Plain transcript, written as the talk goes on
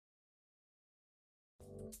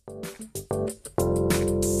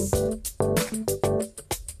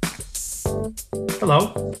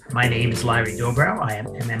Hello, my name is Larry Dobrow. I am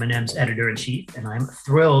M&M's editor-in-chief, and I'm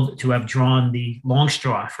thrilled to have drawn the long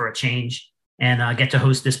straw for a change and get to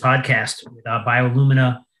host this podcast with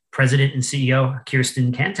Biolumina President and CEO,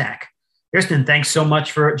 Kirsten Kantak. Kirsten, thanks so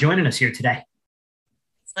much for joining us here today.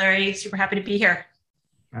 Thanks, Larry. Super happy to be here.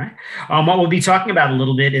 All right. What we'll be talking about a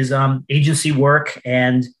little bit is agency work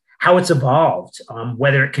and how it's evolved,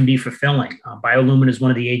 whether it can be fulfilling. Biolumina is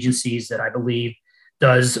one of the agencies that I believe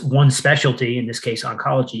does one specialty, in this case,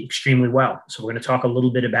 oncology, extremely well. So we're going to talk a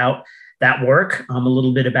little bit about that work, a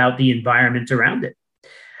little bit about the environment around it.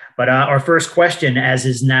 But our first question, as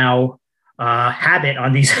is now habit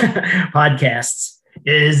on these podcasts,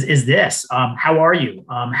 is this. How are you?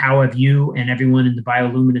 How have you and everyone in the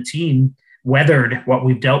Biolumina team weathered what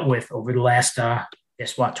we've dealt with over the last,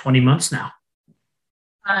 20 months now?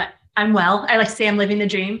 I'm well. I like to say I'm living the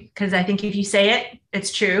dream because I think if you say it,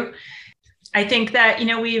 it's true. I think that,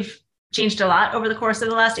 we've changed a lot over the course of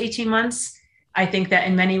the last 18 months. I think that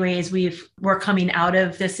in many ways we're coming out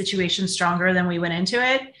of this situation stronger than we went into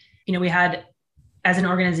it. We had, as an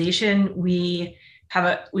organization, we've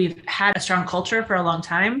had a strong culture for a long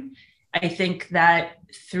time. I think that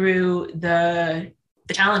through the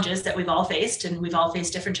challenges that we've all faced, and we've all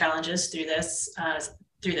faced different challenges through this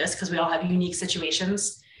because we all have unique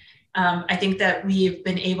situations. I think that we've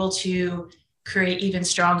been able to create even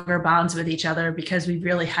stronger bonds with each other because we've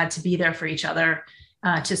really had to be there for each other,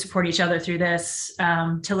 to support each other through this,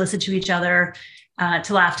 to listen to each other,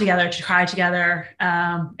 to laugh together, to cry together,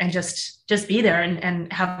 and just be there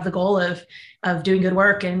and have the goal of doing good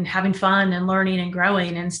work and having fun and learning and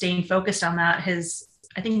growing and staying focused on that has,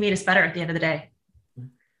 I think, made us better at the end of the day.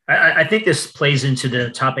 I think this plays into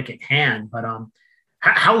the topic at hand, but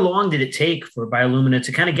how long did it take for Biolumina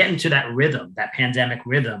to kind of get into that rhythm, that pandemic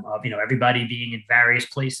rhythm of, everybody being in various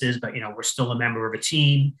places, but, we're still a member of a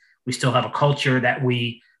team. We still have a culture that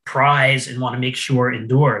we prize and want to make sure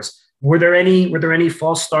endures. Were there any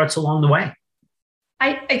false starts along the way?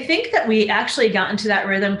 I think that we actually got into that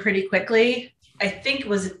rhythm pretty quickly. I think it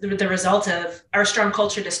was the result of our strong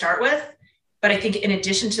culture to start with. But I think in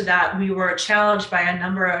addition to that, we were challenged by a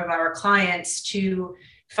number of our clients to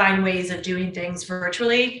find ways of doing things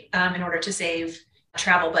virtually in order to save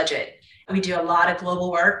travel budget. We do a lot of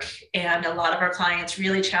global work, and a lot of our clients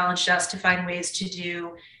really challenged us to find ways to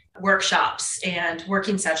do workshops and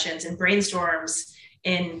working sessions and brainstorms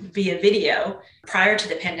via video prior to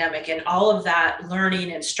the pandemic. And all of that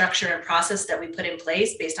learning and structure and process that we put in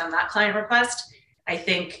place based on that client request, I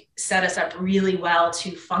think set us up really well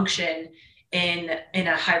to function in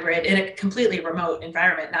a completely remote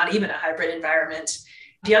environment, not even a hybrid environment.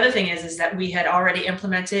 The other thing is that we had already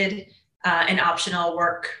implemented an optional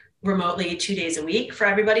work remotely 2 days a week for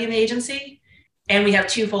everybody in the agency. And we have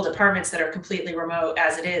 2 full departments that are completely remote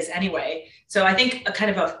as it is anyway. So I think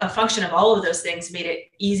a function of all of those things made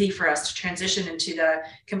it easy for us to transition into the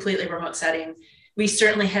completely remote setting. We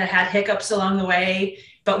certainly had hiccups along the way,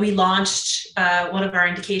 but we launched one of our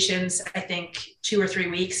indications, I think 2 or 3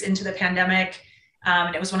 weeks into the pandemic.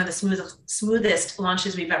 And it was one of the smoothest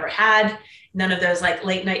launches we've ever had. None of those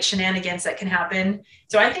late night shenanigans that can happen.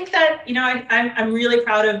 So I think that, I'm really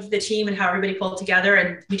proud of the team and how everybody pulled together,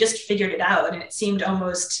 and we just figured it out. And it seemed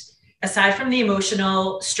almost, aside from the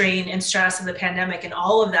emotional strain and stress of the pandemic and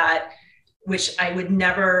all of that, which I would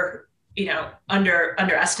never,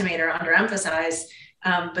 underestimate or underemphasize,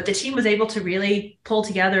 but the team was able to really pull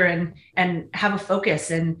together and have a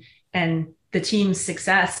focus, and the team's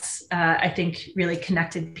success, I think, really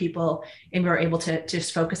connected people, and we were able to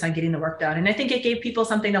just focus on getting the work done. And I think it gave people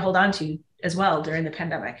something to hold on to as well during the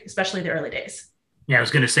pandemic, especially the early days. Yeah, I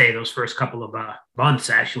was going to say those first couple of months,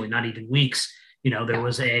 actually, not even weeks, there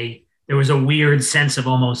was a weird sense of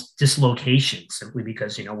almost dislocation, simply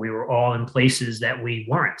because, we were all in places that we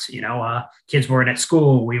weren't, kids weren't at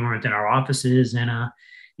school, we weren't in our offices, and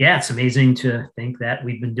it's amazing to think that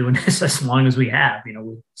we've been doing this as long as we have,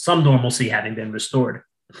 with some normalcy having been restored.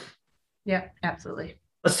 Yeah, absolutely.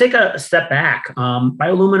 Let's take a step back.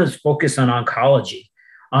 Biolumina's focus on oncology.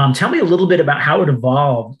 Tell me a little bit about how it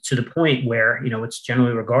evolved to the point where, it's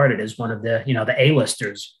generally regarded as one of the, the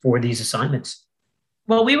A-listers for these assignments.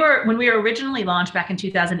 Well, when we were originally launched back in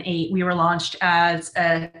 2008, we were launched as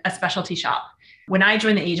a specialty shop. When I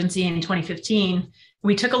joined the agency in 2015,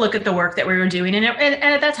 we took a look at the work that we were doing. And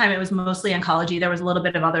at that time, it was mostly oncology. There was a little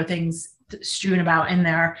bit of other things strewn about in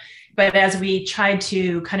there. But as we tried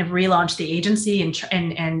to kind of relaunch the agency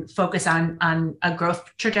and focus on a growth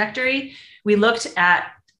trajectory, we looked at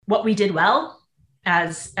what we did well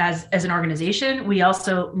as an organization. We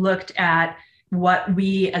also looked at what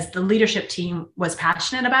we as the leadership team was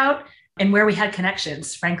passionate about and where we had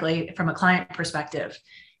connections, frankly, from a client perspective.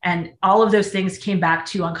 And all of those things came back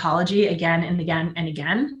to oncology again and again and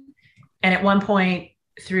again. And at one point,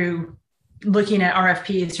 through looking at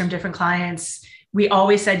RFPs from different clients, we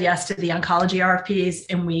always said yes to the oncology RFPs,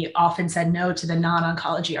 and we often said no to the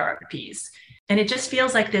non-oncology RFPs. And it just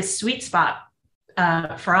feels like this sweet spot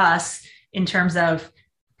for us in terms of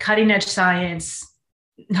cutting edge science,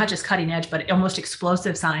 not just cutting edge, but almost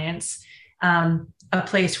explosive science, a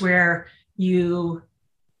place where you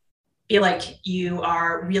feel like you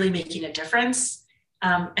are really making a difference.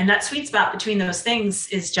 And that sweet spot between those things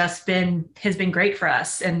has been great for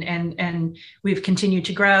us. And we've continued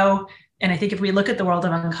to grow. And I think if we look at the world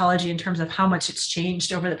of oncology in terms of how much it's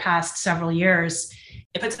changed over the past several years,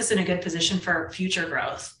 it puts us in a good position for future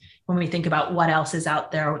growth. When we think about what else is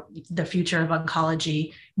out there, the future of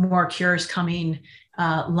oncology, more cures coming,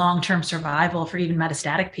 long-term survival for even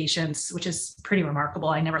metastatic patients, which is pretty remarkable.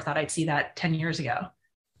 I never thought I'd see that 10 years ago.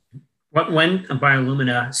 When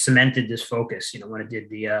Biolumina cemented this focus, when it did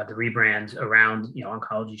the rebrand around,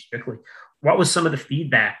 oncology strictly, what was some of the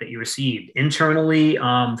feedback that you received internally,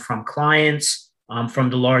 from clients, from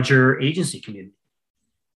the larger agency community?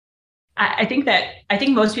 I think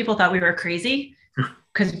most people thought we were crazy,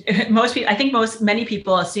 because many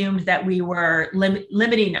people assumed that we were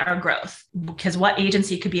limiting our growth, because what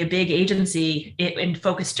agency could be a big agency and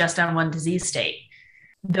focus just on one disease state?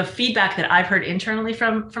 The feedback that I've heard internally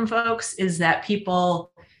from folks is that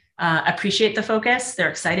people appreciate the focus. They're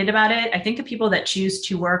excited about it. I think the people that choose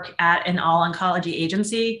to work at an all oncology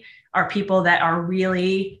agency are people that are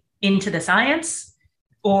really into the science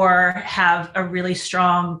or have a really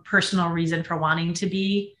strong personal reason for wanting to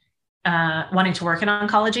work in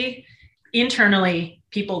oncology. Internally,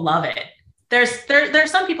 people love it.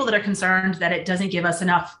 There's some people that are concerned that it doesn't give us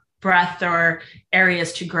enough breadth or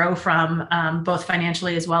areas to grow from, both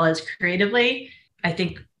financially as well as creatively. I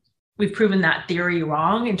think we've proven that theory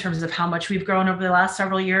wrong in terms of how much we've grown over the last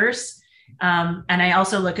several years. And I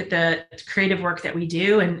also look at the creative work that we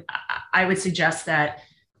do, and I would suggest that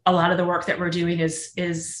a lot of the work that we're doing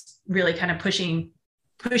is really kind of pushing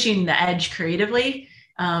the edge creatively.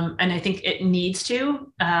 And I think it needs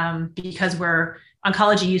to, because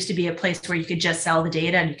oncology used to be a place where you could just sell the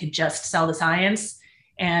data and you could just sell the science.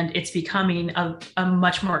 And it's becoming a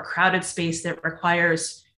much more crowded space that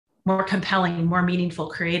requires more compelling, more meaningful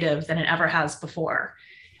creative than it ever has before.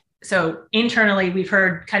 So internally, we've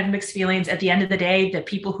heard kind of mixed feelings. At the end of the day, the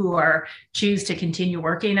people who choose to continue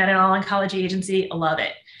working at an all-oncology agency love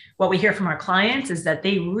it. What we hear from our clients is that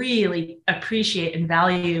they really appreciate and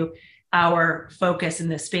value our focus in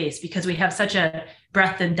this space, because we have such a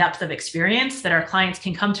breadth and depth of experience that our clients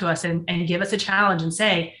can come to us and give us a challenge and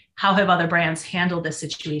say, how have other brands handled this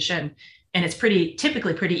situation? And it's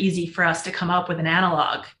typically pretty easy for us to come up with an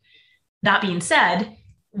analog. That being said,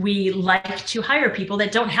 we like to hire people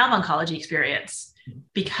that don't have oncology experience,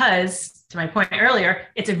 because, to my point earlier,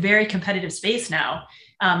 it's a very competitive space now.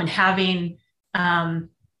 And having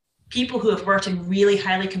people who have worked in really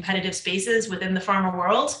highly competitive spaces within the pharma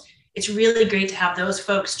world, it's really great to have those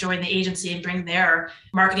folks join the agency and bring their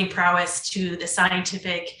marketing prowess to the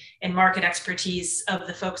scientific and market expertise of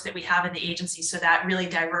the folks that we have in the agency. So that really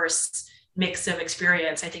diverse mix of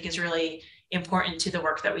experience, I think, is really important to the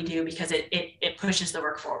work that we do, because it pushes the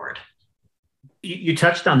work forward. You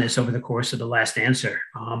touched on this over the course of the last answer,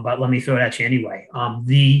 but let me throw it at you anyway.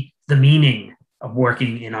 The meaning of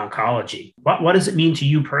working in oncology. What does it mean to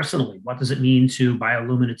you personally? What does it mean to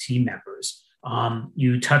Biolumina team members?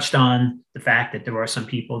 You touched on the fact that there are some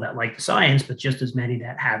people that like the science, but just as many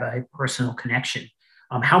that have a personal connection.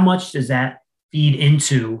 How much does that feed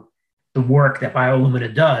into the work that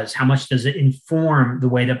Biolumina does? How much does it inform the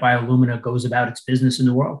way that Biolumina goes about its business in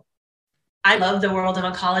the world? I love the world of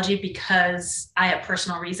oncology because I have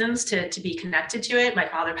personal reasons to be connected to it. My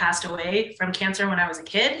father passed away from cancer when I was a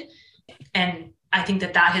kid. And I think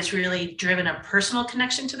that has really driven a personal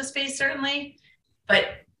connection to the space, certainly. But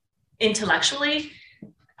intellectually,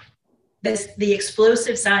 the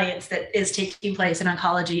explosive science that is taking place in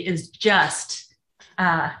oncology is just,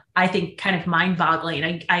 I think, kind of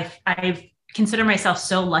mind-boggling. I consider myself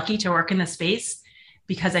so lucky to work in this space,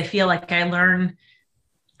 because I feel like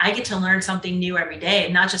I get to learn something new every day,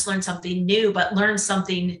 and not just learn something new, but learn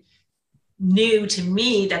something new to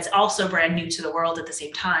me that's also brand new to the world at the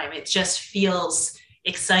same time. It just feels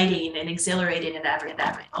exciting and exhilarating in every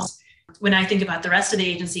level. When I think about the rest of the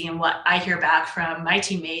agency and what I hear back from my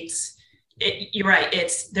teammates, you're right.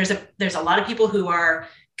 There's a lot of people who are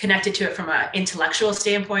connected to it from an intellectual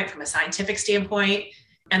standpoint, from a scientific standpoint.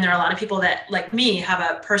 And there are a lot of people that, like me, have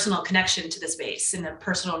a personal connection to the space and a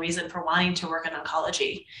personal reason for wanting to work in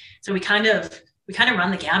oncology. So we kind of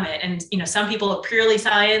run the gamut. And some people are purely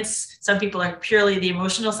science, some people are purely the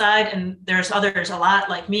emotional side, and there's others a lot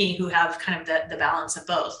like me who have kind of the balance of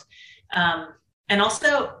both. And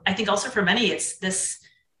also, I think also for many, it's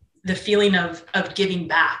the feeling of giving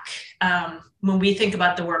back. When we think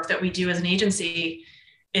about the work that we do as an agency,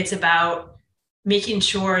 it's about making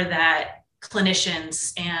sure that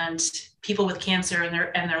clinicians and people with cancer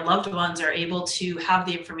and their loved ones are able to have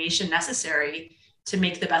the information necessary to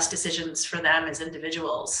make the best decisions for them as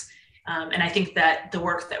individuals. And I think that the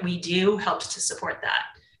work that we do helps to support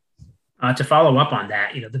that. To follow up on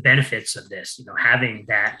that, the benefits of this, having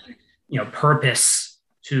that, purpose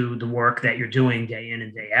to the work that you're doing day in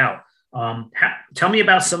and day out. Tell me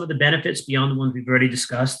about some of the benefits beyond the ones we've already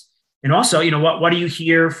discussed. And also, what do you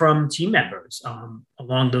hear from team members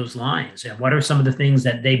along those lines? And what are some of the things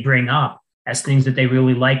that they bring up as things that they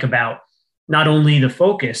really like about not only the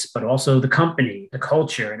focus, but also the company, the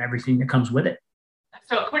culture, and everything that comes with it?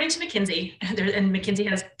 So according to McKinsey, and McKinsey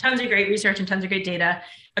has tons of great research and tons of great data.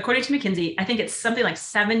 According to McKinsey, I think it's something like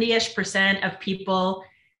 70-ish% of people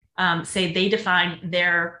say they define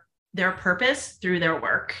their purpose through their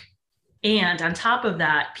work. And on top of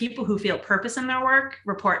that, people who feel purpose in their work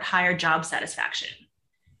report higher job satisfaction,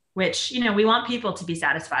 which, we want people to be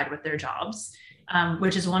satisfied with their jobs,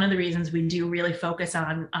 which is one of the reasons we do really focus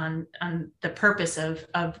on the purpose of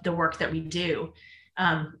the work that we do.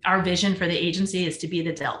 Our vision for the agency is to be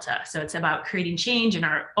the delta. So it's about creating change in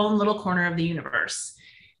our own little corner of the universe.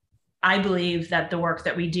 I believe that the work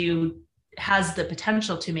that we do has the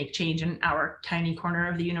potential to make change in our tiny corner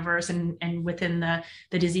of the universe and within the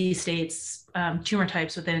disease states, tumor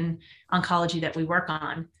types within oncology that we work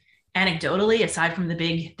on. Anecdotally, aside from the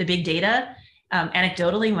big data,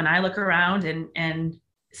 anecdotally, when I look around and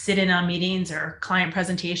sit in on meetings or client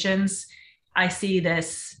presentations, I see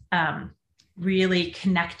this really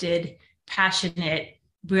connected, passionate,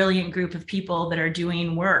 brilliant group of people that are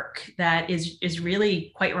doing work that is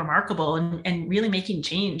really quite remarkable and really making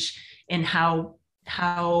change in how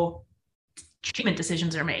treatment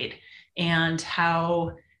decisions are made and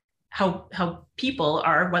how people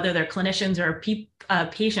are, whether they're clinicians or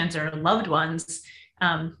patients or loved ones,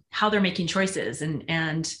 how they're making choices.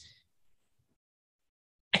 And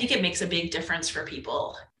I think it makes a big difference for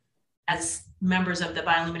people as members of the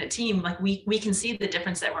Biolumina team. Like we can see the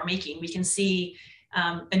difference that we're making. We can see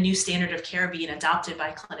a new standard of care being adopted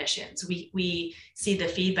by clinicians. We see the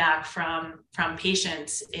feedback from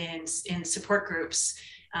patients in support groups,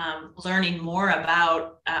 learning more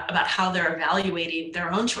about how they're evaluating their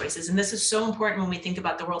own choices. And this is so important when we think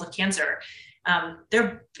about the world of cancer.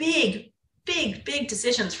 They're big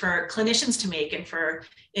decisions for clinicians to make and for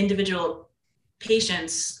individual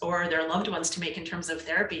patients or their loved ones to make in terms of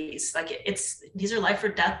therapies. Like these are life or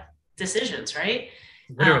death decisions, right?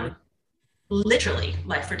 Literally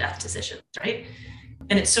life or death decisions, right?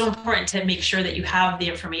 And it's so important to make sure that you have the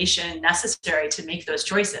information necessary to make those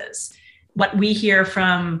choices. What we hear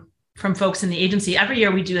from folks in the agency, every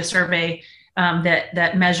year we do a survey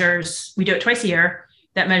that measures, we do it twice a year,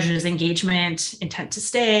 that measures engagement, intent to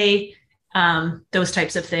stay, those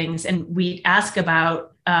types of things. And we ask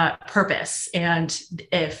about purpose and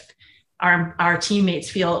if our teammates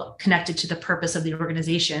feel connected to the purpose of the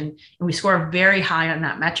organization. And we score very high on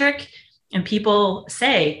that metric. And people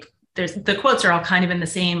say, the quotes are all kind of in the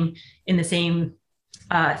same theme,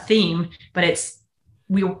 but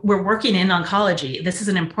we're working in oncology. This is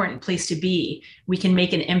an important place to be. We can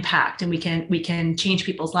make an impact and we can change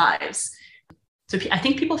people's lives. So I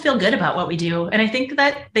think people feel good about what we do. And I think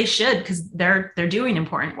that they should, because they're doing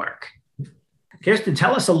important work. Kirsten,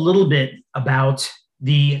 tell us a little bit about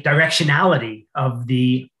the directionality of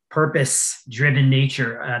the purpose-driven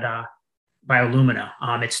nature at Biolumina.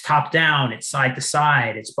 It's top down, it's side to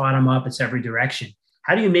side, it's bottom up, it's every direction.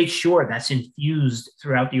 How do you make sure that's infused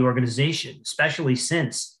throughout the organization, especially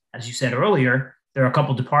since, as you said earlier, there are a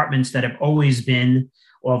couple departments that have always been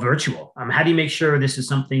all virtual? How do you make sure this is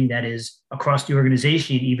something that is across the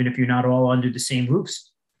organization, even if you're not all under the same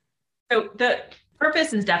roofs? So the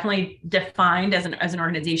purpose is definitely defined as an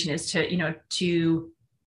organization is to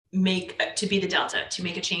be the delta, to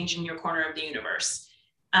make a change in your corner of the universe.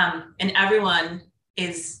 And everyone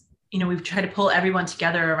is, we've tried to pull everyone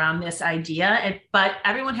together around this idea, but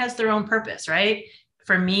everyone has their own purpose, right?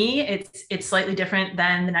 For me, it's slightly different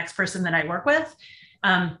than the next person that I work with.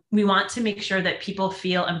 We want to make sure that people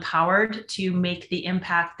feel empowered to make the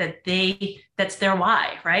impact that's their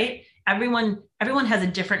why, right? Everyone has a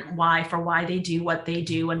different why for why they do what they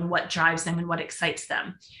do and what drives them and what excites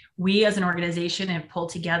them. we as an organization have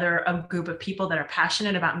pulled together a group of people that are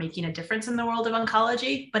passionate about making a difference in the world of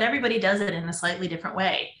oncology, but everybody does it in a slightly different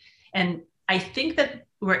way. And I think that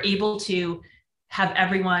we're able to have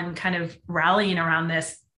everyone kind of rallying around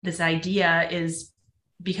this idea is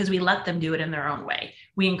because we let them do it in their own way.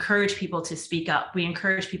 We encourage people to speak up. We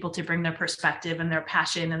encourage people to bring their perspective and their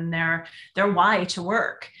passion and their why to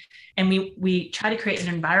work. And we try to create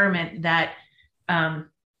an environment that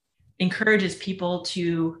encourages people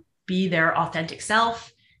to be their authentic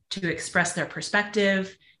self, to express their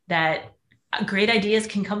perspective, that great ideas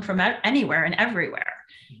can come from anywhere and everywhere.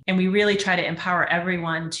 And we really try to empower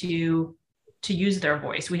everyone to use their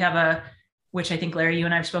voice. We have which I think, Larry, you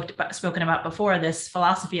and I have spoken about before, this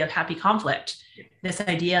philosophy of happy conflict, this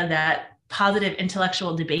idea that positive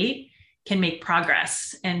intellectual debate can make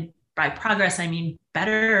progress. And by progress, I mean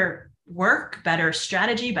better work, better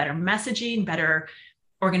strategy, better messaging, better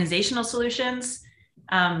organizational solutions.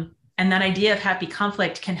 And that idea of happy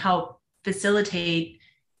conflict can help facilitate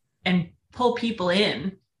and pull people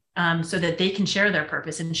in so that they can share their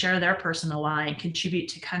purpose and share their personal why and contribute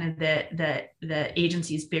to kind of the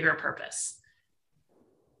agency's bigger purpose.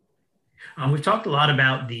 We've talked a lot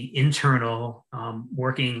about the internal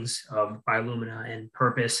workings of Biolumina and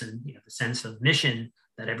purpose and the sense of mission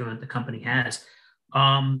that everyone at the company has.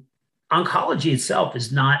 Oncology itself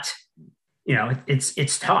is not,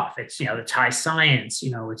 it's tough. It's, it's high science,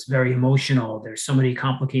 it's very emotional. There's so many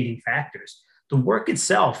complicating factors. The work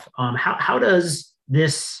itself, how does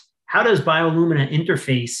Biolumina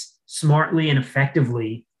interface smartly and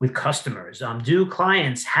effectively with customers? Do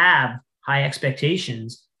clients have high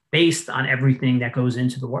expectations based on everything that goes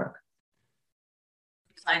into the work?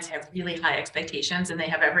 Clients have really high expectations, and they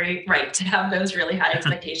have every right to have those really high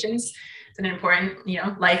expectations. It's an important,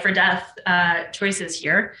 life or death choices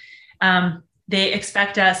here. They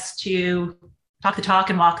expect us to talk the talk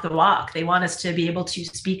and walk the walk. They want us to be able to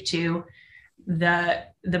speak to the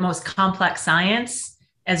most complex science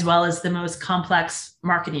as well as the most complex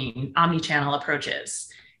marketing omni-channel approaches.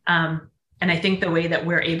 And I think the way that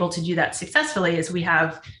we're able to do that successfully is we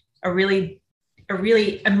have a really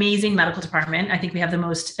amazing medical department. I think we have the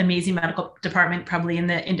most amazing medical department probably in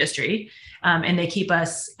the industry. And they keep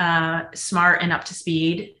us smart and up to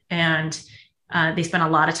speed. And we spend a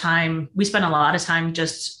lot of time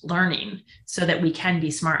just learning so that we can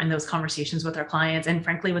be smart in those conversations with our clients and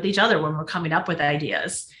frankly with each other when we're coming up with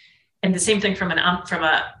ideas. And the same thing from a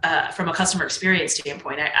customer experience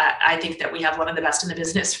standpoint. I think that we have one of the best in the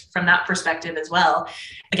business from that perspective as well.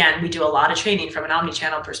 Again, we do a lot of training from an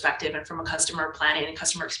omni-channel perspective and from a customer planning and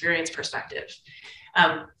customer experience perspective.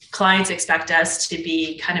 Clients expect us to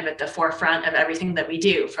be kind of at the forefront of everything that we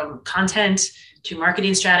do, from content to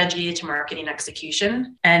marketing strategy to marketing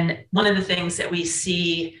execution. And one of the things that we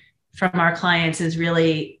see from our clients is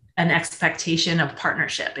really an expectation of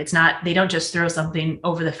partnership. It's not, they don't just throw something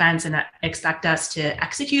over the fence and expect us to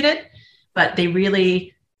execute it, but they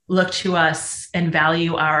really look to us and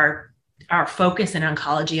value our focus in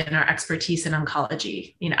oncology and our expertise in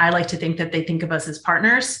oncology. I like to think that they think of us as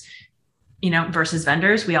partners, versus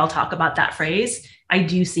vendors. We all talk about that phrase. I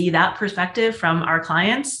do see that perspective from our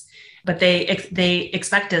clients, but they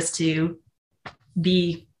expect us to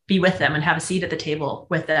be with them and have a seat at the table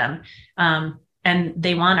with them. And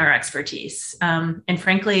they want our expertise. And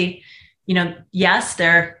frankly, yes,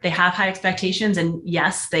 they have high expectations, and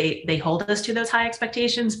yes, they hold us to those high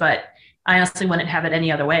expectations, but I honestly wouldn't have it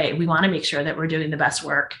any other way. We want to make sure that we're doing the best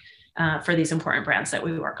work for these important brands that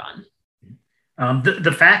we work on.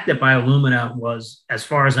 The fact that Biolumina was, as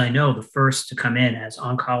far as I know, the first to come in as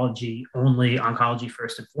oncology only, oncology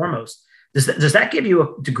first and foremost, does that give you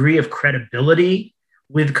a degree of credibility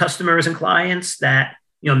with customers and clients that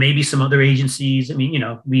maybe some other agencies? I mean,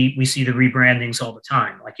 we see the rebrandings all the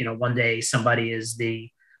time. Like, one day somebody is the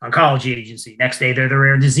oncology agency, next day they're the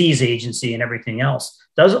rare disease agency and everything else.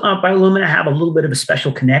 Does Biolumina have a little bit of a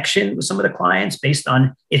special connection with some of the clients based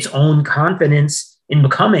on its own confidence in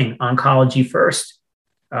becoming oncology first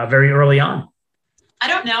very early on? I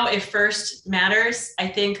don't know if first matters. I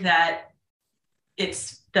think that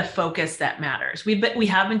it's the focus that matters. We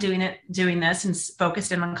have been doing this and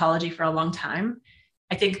focused in oncology for a long time.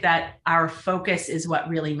 I think that our focus is what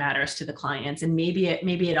really matters to the clients. And maybe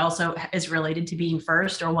it also is related to being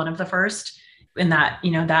first or one of the first, and that,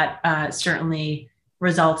 that certainly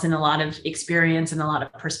results in a lot of experience and a lot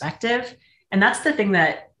of perspective. And that's the thing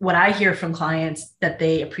that what I hear from clients that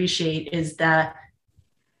they appreciate is that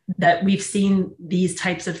we've seen these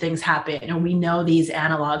types of things happen, and we know these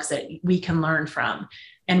analogs that we can learn from,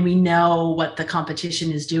 and we know what the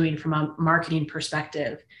competition is doing from a marketing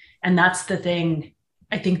perspective. And that's the thing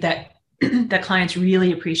I think that that clients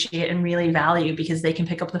really appreciate and really value, because they can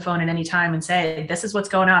pick up the phone at any time and say, this is what's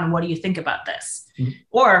going on. What do you think about this? Mm-hmm.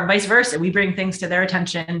 Or vice versa. We bring things to their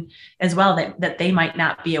attention as well that they might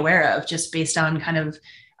not be aware of, just based on kind of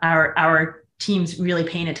our teams really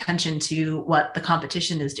paying attention to what the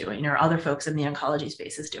competition is doing or other folks in the oncology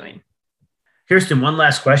space is doing. Kirsten, one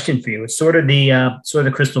last question for you. It's sort of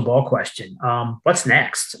the crystal ball question. What's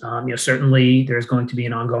next? Certainly there's going to be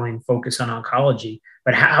an ongoing focus on oncology,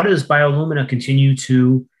 but how does Biolumina continue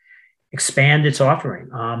to expand its offering?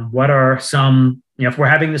 What are some, if we're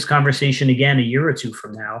having this conversation again a year or two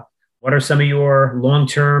from now, what are some of your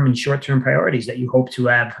long-term and short-term priorities that you hope to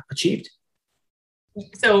have achieved?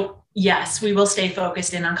 So yes, we will stay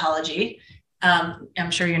focused in oncology.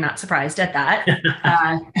 I'm sure you're not surprised at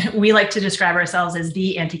that. We like to describe ourselves as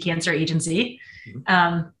the anti-cancer agency,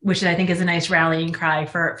 which I think is a nice rallying cry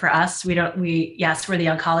for us. Yes, we're the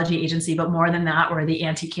oncology agency, but more than that, we're the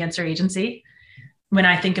anti-cancer agency. When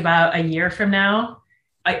I think about a year from now,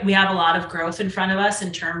 we have a lot of growth in front of us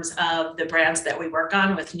in terms of the brands that we work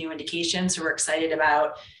on with new indications. So we're excited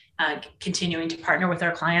about continuing to partner with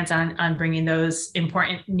our clients on bringing those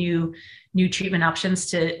important new treatment options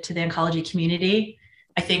to the oncology community.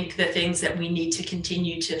 I think the things that we need to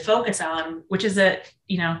continue to focus on, which is a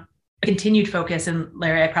continued focus, and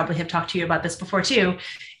Larry, I probably have talked to you about this before too,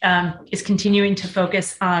 is continuing to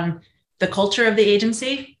focus on the culture of the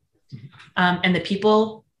agency and the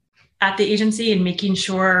people at the agency, and making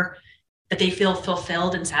sure that they feel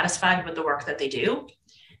fulfilled and satisfied with the work that they do,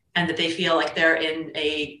 and that they feel like they're in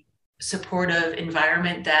a supportive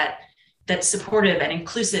environment that's supportive and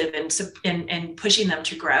inclusive and pushing them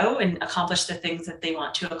to grow and accomplish the things that they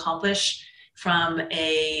want to accomplish from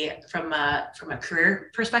a career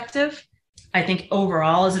perspective. I think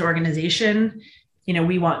overall as an organization,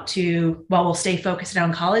 we want to, while we'll stay focused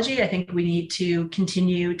on oncology, I think we need to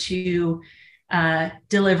continue to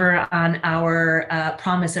deliver on our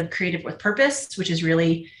promise of creative with purpose, which is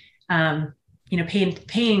really,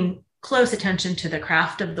 paying close attention to the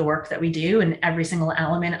craft of the work that we do and every single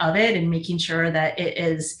element of it, and making sure that it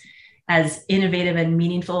is as innovative and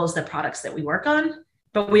meaningful as the products that we work on.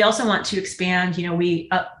 But we also want to expand.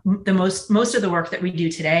 Most of the work that we do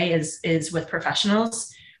today is with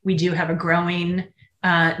professionals. We do have a growing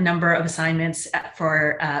number of assignments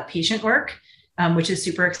for patient work, which is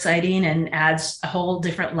super exciting and adds a whole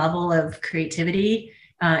different level of creativity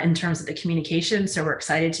in terms of the communication. So we're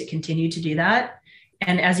excited to continue to do that.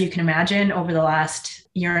 And as you can imagine, over the last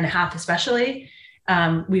year and a half, especially,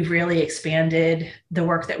 we've really expanded the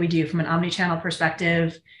work that we do from an omnichannel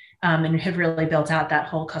perspective, and have really built out that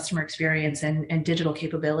whole customer experience and digital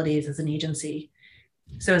capabilities as an agency.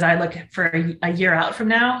 So as I look for a year out from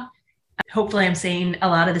now, hopefully I'm saying a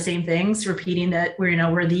lot of the same things, repeating that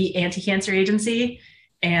we're the anti-cancer agency,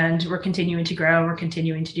 and we're continuing to grow, we're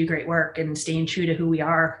continuing to do great work, and staying true to who we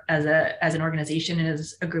are as an organization and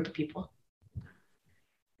as a group of people.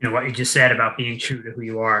 What you just said about being true to who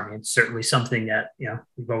you are, it's certainly something that,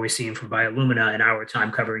 we've always seen from Biolumina in our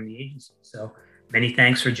time covering the agency. So many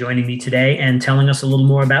thanks for joining me today and telling us a little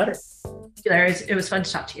more about it. Larry, it was fun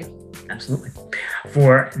to talk to you. Absolutely.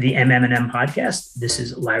 For the MM&M podcast, this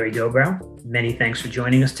is Larry Dobrow. Many thanks for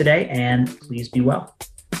joining us today, and please be well.